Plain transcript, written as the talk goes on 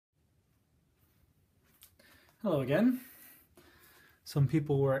Hello again. Some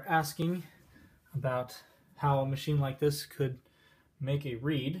people were asking about how a machine like this could make a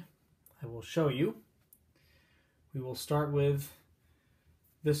reed. I will show you. We will start with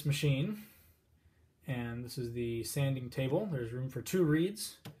this machine, and this is the sanding table. There's room for 2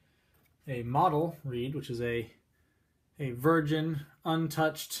 reeds. A model reed, which is a virgin,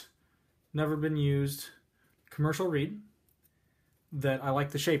 untouched, never been used commercial reed that I like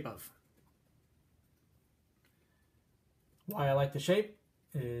the shape of. Why I like the shape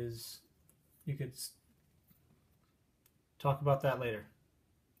is you could talk about that later.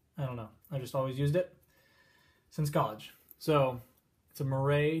 I don't know. I just always used it since college. So it's a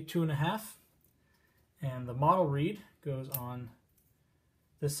Moree 2.5, and the model reed goes on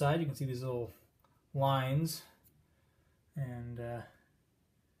this side. You can see these little lines, and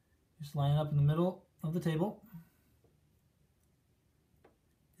just line it up in the middle of the table,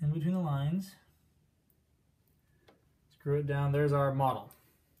 in between the lines. Screw it down. There's our model.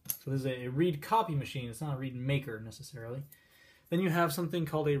 So this is a reed copy machine. It's not a reed maker necessarily. Then you have something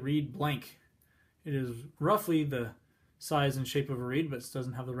called a reed blank. It is roughly the size and shape of a reed, but it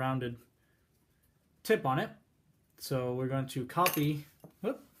doesn't have the rounded tip on it. So we're going to copy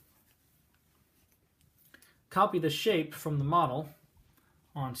the shape from the model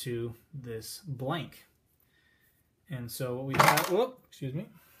onto this blank. And so what we have, excuse me.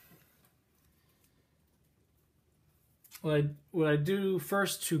 What I do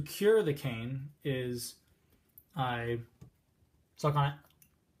first to cure the cane is I suck on it,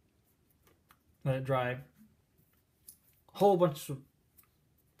 let it dry, a whole bunch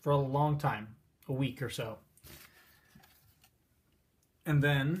for a long time, a week or so. And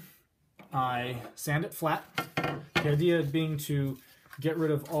then I sand it flat. The idea being to get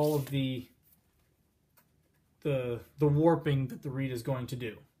rid of all of the warping that the reed is going to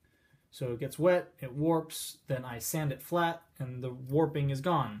do. So it gets wet, it warps, then I sand it flat, and the warping is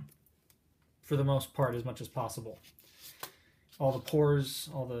gone, for the most part, as much as possible. All the pores,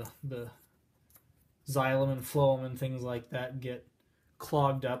 all the xylem and phloem and things like that get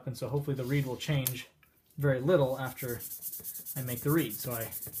clogged up, and so hopefully the reed will change very little after I make the reed. So I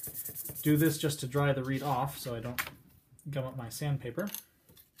do this just to dry the reed off so I don't gum up my sandpaper.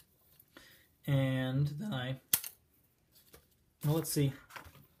 And then well, let's see.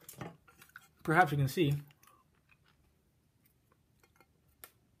 Perhaps you can see.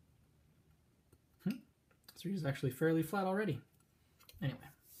 This reed is actually fairly flat already. Anyway,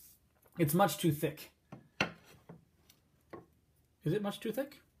 it's much too thick. Is it much too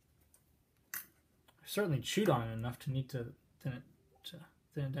thick? I certainly chewed on it enough to need to thin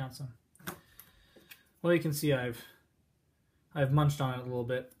it down some. Well, you can see I've munched on it a little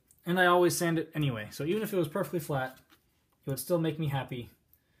bit, and I always sand it anyway. So even if it was perfectly flat, it would still make me happy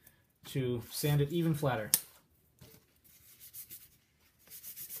to sand it even flatter.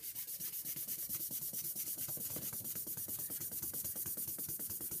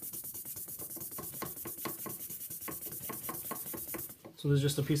 So there's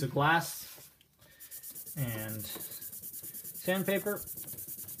just a piece of glass and sandpaper.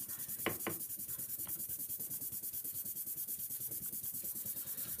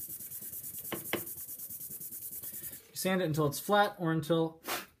 You sand it until it's flat or until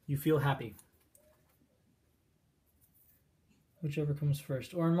you feel happy. Whichever comes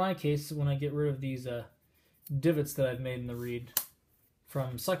first. Or in my case, when I get rid of these divots that I've made in the reed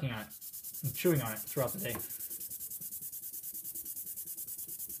from sucking on it and chewing on it throughout the day.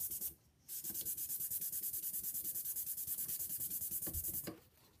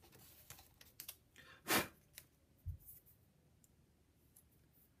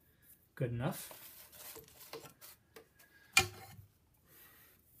 Good enough.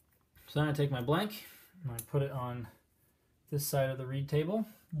 So then I take my blank and I put it on this side of the reed table,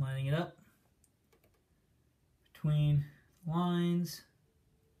 lining it up between lines.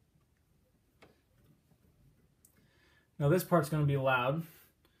 Now this part's going to be loud,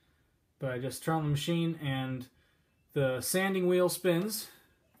 but I just turn on the machine and the sanding wheel spins,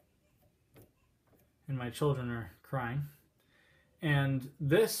 and my children are crying. And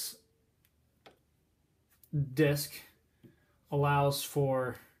this disc allows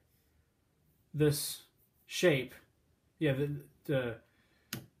for this shape. Yeah,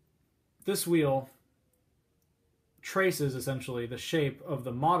 this wheel traces essentially the shape of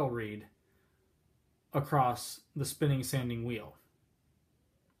the model reed across the spinning sanding wheel.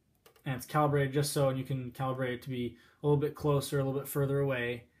 And it's calibrated just so, and you can calibrate it to be a little bit closer, a little bit further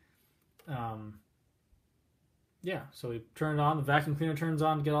away. Yeah, so we turn it on, the vacuum cleaner turns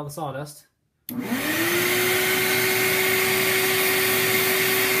on to get all the sawdust.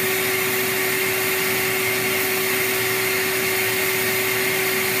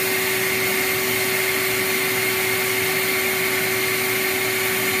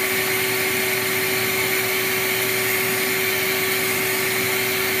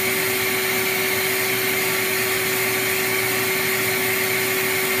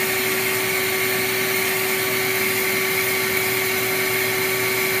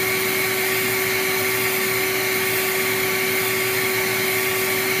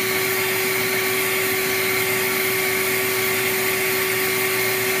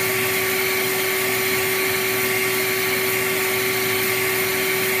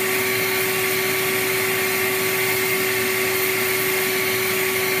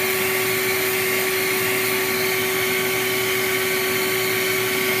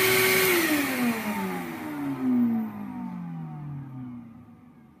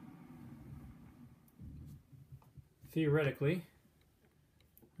 theoretically,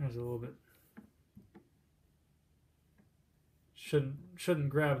 there's a little bit, shouldn't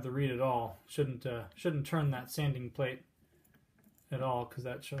grab the reed at all. Shouldn't turn that sanding plate at all, because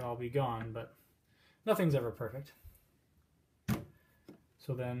that should all be gone, but nothing's ever perfect.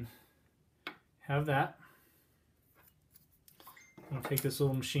 So then have that. I'll take this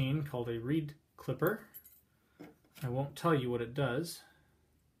little machine called a reed clipper. I won't tell you what it does.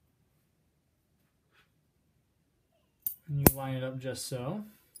 And you line it up just so.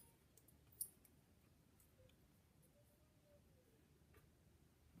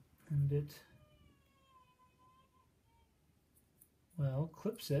 And it, well,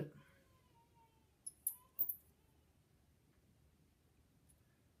 clips it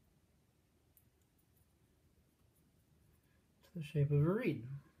to the shape of a reed.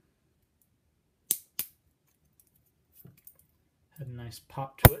 Had a nice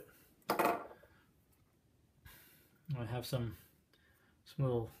pop to it. I have some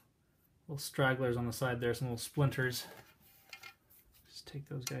little stragglers on the side there, some little splinters. Just take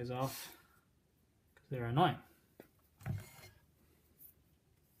those guys off because they're annoying.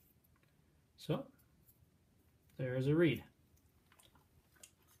 So there is a reed.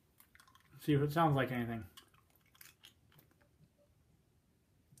 See if it sounds like anything.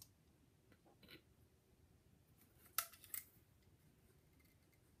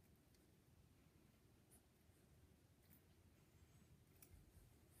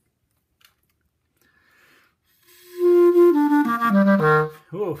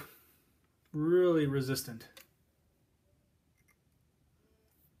 Ooh, really resistant.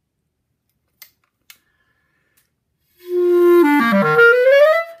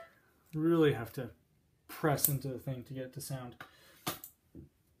 Really have to press into the thing to get it to sound.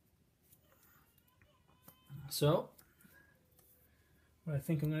 So, what I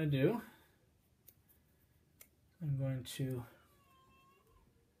think I'm going to do, I'm going to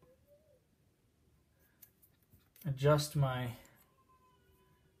adjust my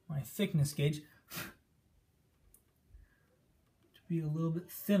thickness gauge to be a little bit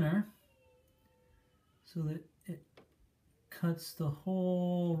thinner so that it cuts the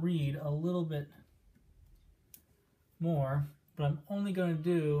whole reed a little bit more, but I'm only going to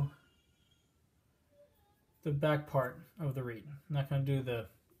do the back part of the reed. I'm not going to do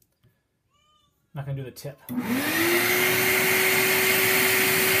the tip.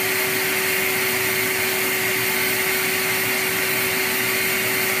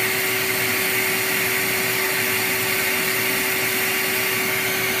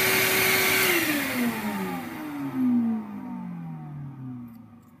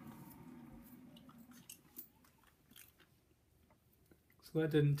 So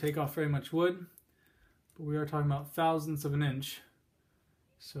that didn't take off very much wood, but we are talking about thousandths of an inch,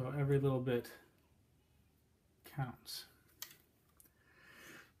 so every little bit counts.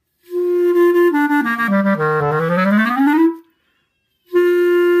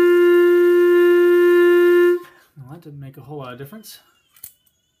 Well, that didn't make a whole lot of difference.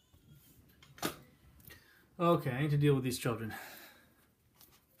 Okay, I need to deal with these children.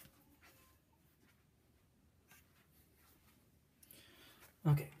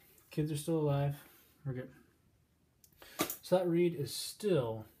 Okay, kids are still alive. We're good. So that reed is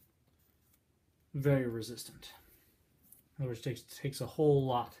still very resistant. In other words, it takes a whole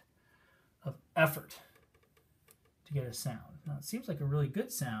lot of effort to get a sound. Now it seems like a really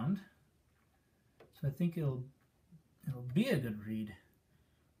good sound, so I think it'll be a good reed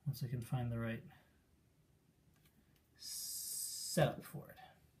once I can find the right setup for it.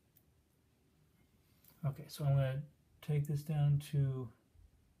 Okay, so I'm going to take this down to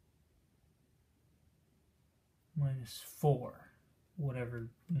 -4, whatever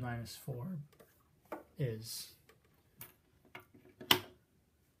 -4 is.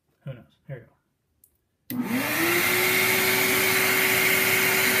 Who knows? Here we go.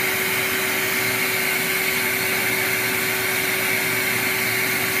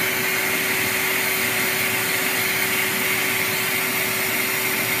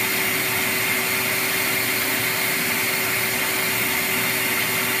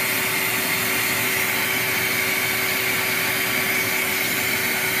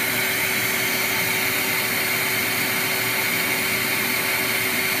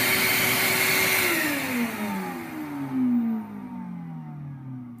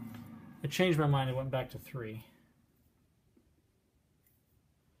 Changed my mind and went back to 3.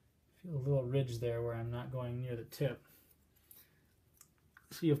 Feel a little ridge there where I'm not going near the tip.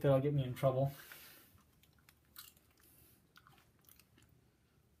 See if that'll get me in trouble.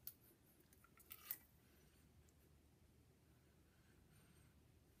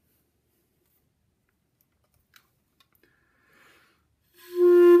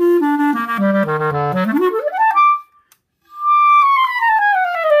 This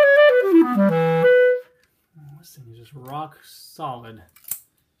thing is just rock solid.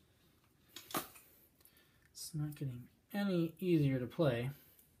 It's not getting any easier to play,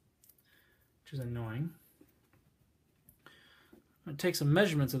 which is annoying. I'm going to take some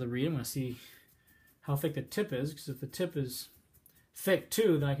measurements of the reed. I'm going to see how thick the tip is, because if the tip is thick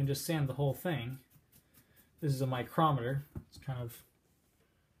too, then I can just sand the whole thing. This is a micrometer. It's kind of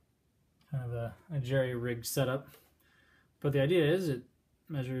a jerry-rigged setup. But the idea is it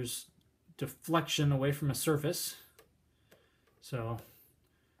measures deflection away from a surface. So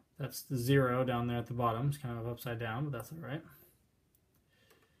that's the 0 down there at the bottom. It's kind of upside down, but that's all right.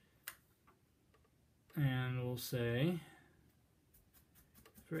 And we'll say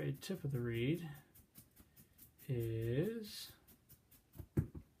the very tip of the reed is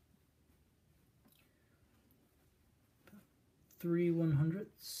 3/100.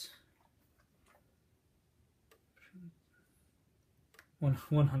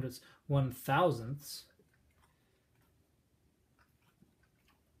 1/100, 1,000ths.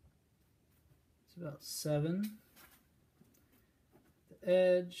 It's about 7. The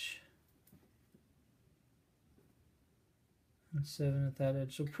edge. And 7 at that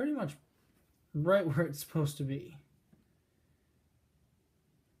edge. So pretty much right where it's supposed to be.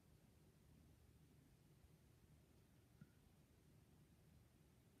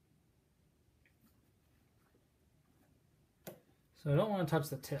 So I don't want to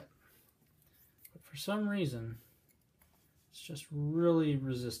touch the tip. But for some reason, it's just really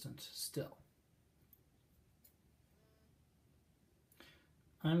resistant still.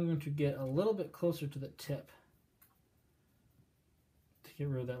 I'm going to get a little bit closer to the tip to get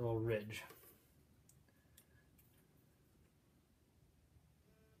rid of that little ridge.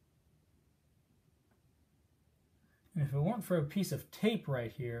 And if it weren't for a piece of tape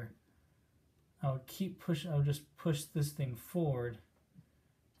right here, I would keep pushing. I would just push this thing forward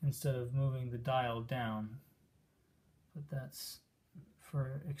instead of moving the dial down. But that's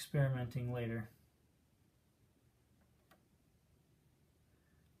for experimenting later.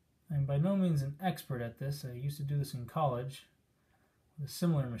 I'm by no means an expert at this. I used to do this in college with a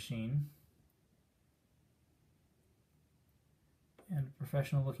similar machine. And a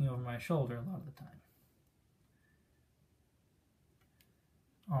professional looking over my shoulder a lot of the time.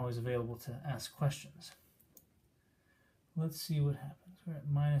 Always available to ask questions. Let's see what happens. We're at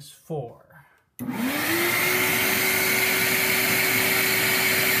 -4.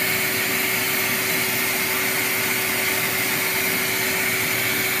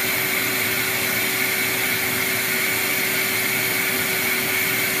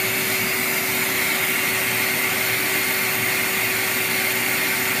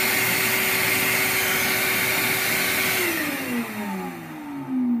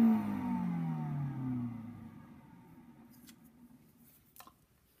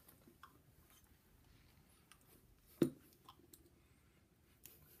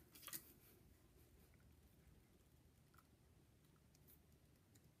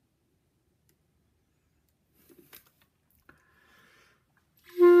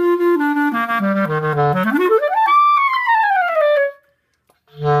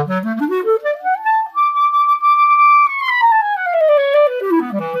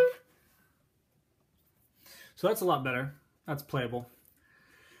 So that's a lot better. That's playable.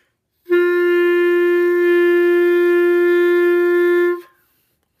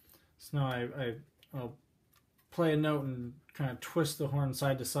 So now I'll play a note and kind of twist the horn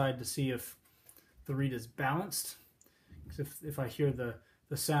side to side to see if the reed is balanced. Because if I hear the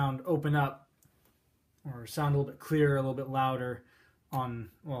sound open up or sound a little bit clearer, a little bit louder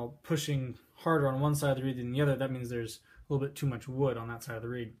while pushing harder on one side of the reed than the other, that means there's a little bit too much wood on that side of the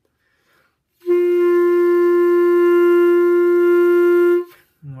reed.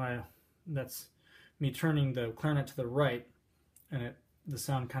 Well, that's me turning the clarinet to the right, and the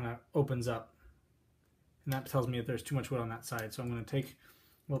sound kind of opens up. And that tells me that there's too much wood on that side. So I'm going to take a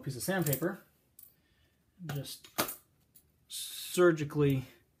little piece of sandpaper and just surgically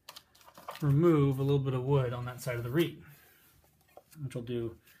remove a little bit of wood on that side of the reed, which will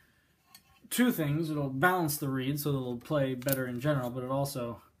do two things. It'll balance the reed so that it'll play better in general, but it'll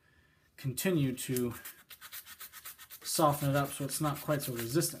also continue to soften it up so it's not quite so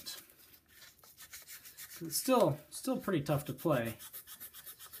resistant. It's still pretty tough to play,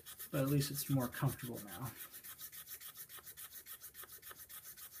 but at least it's more comfortable now.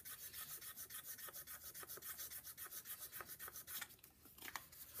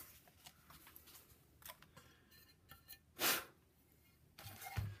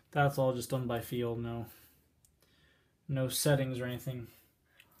 That's all just done by feel, no settings or anything.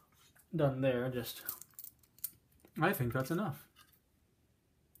 done there. Just, I think that's enough.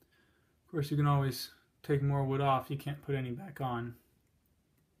 Of course, you can always take more wood off. You can't put any back on.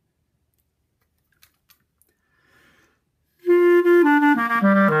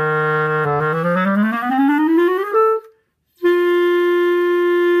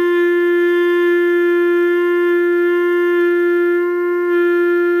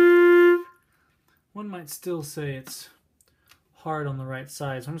 One might still say it's hard on the right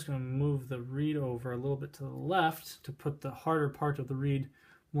side, so I'm just going to move the reed over a little bit to the left to put the harder part of the reed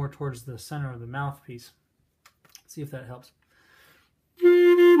more towards the center of the mouthpiece. See if that helps.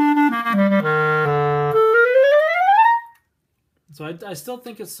 So I still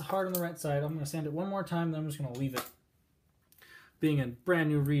think it's hard on the right side. I'm going to sand it one more time, then I'm just going to leave it. Being a brand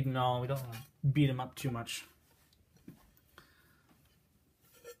new reed and all, we don't want to beat them up too much.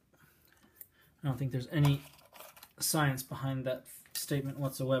 I don't think there's any science behind that statement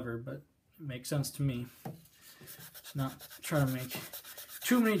whatsoever, but it makes sense to me. Just not try to make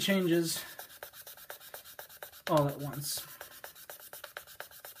too many changes all at once.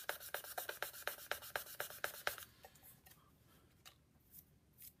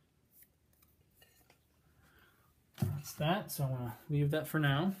 That's that, so I'm going to leave that for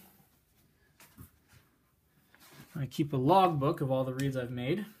now. I keep a logbook of all the reeds I've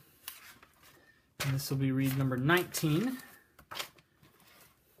made. And this will be reed number 19.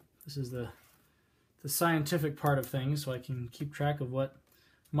 This is the scientific part of things, so I can keep track of what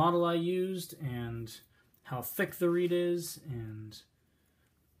model I used and how thick the reed is and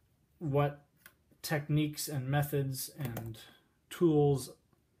what techniques and methods and tools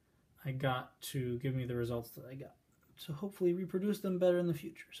I got to give me the results that I got. So hopefully reproduce them better in the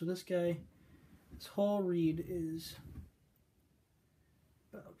future. So this guy, this whole reed is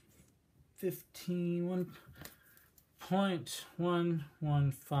about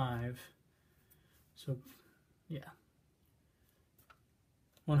 1.115. So yeah,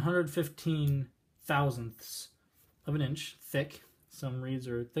 115 thousandths of an inch thick. Some reeds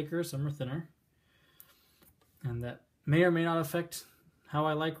are thicker, some are thinner. And that may or may not affect how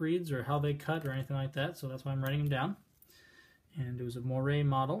I like reeds or how they cut or anything like that. So that's why I'm writing them down. And it was a Moree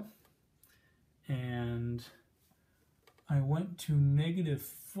model. And I went to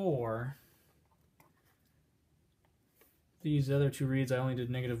 -4. These other two reeds, I only did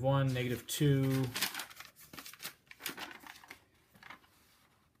 -1, -2.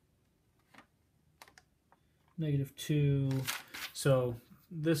 -2. So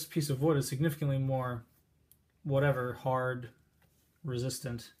this piece of wood is significantly more whatever, hard,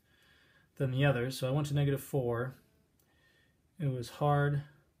 resistant than the others. So I went to -4. It was hard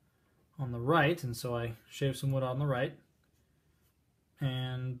on the right, and so I shaved some wood on the right.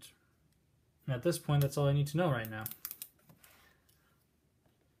 And at this point, that's all I need to know right now.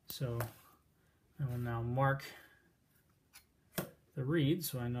 So I will now mark the reed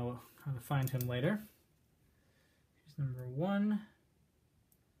so I know how to find him later. Here's number 1,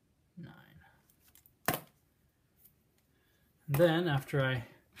 9. And then after I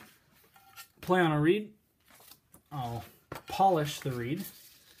play on a reed, I'll polish the reed,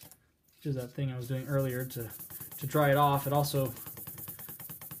 which is that thing I was doing earlier to dry it off. It also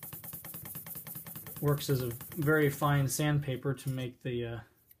works as a very fine sandpaper to make the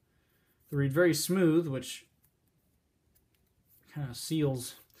reed very smooth, which kind of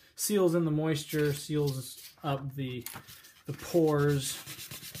seals in the moisture, seals up the pores,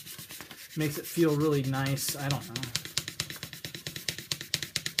 makes it feel really nice. I don't know.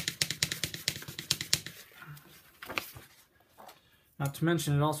 Not to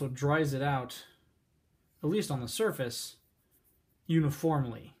mention, it also dries it out, at least on the surface,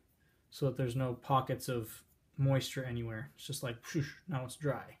 uniformly, so that there's no pockets of moisture anywhere. It's just like, whoosh, now it's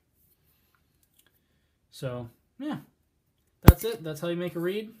dry. So, yeah, that's it. That's how you make a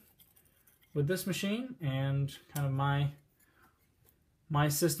reed with this machine, and kind of my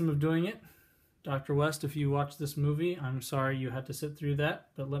system of doing it. Dr. West, if you watched this movie, I'm sorry you had to sit through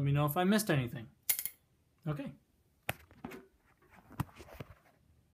that, but let me know if I missed anything. Okay.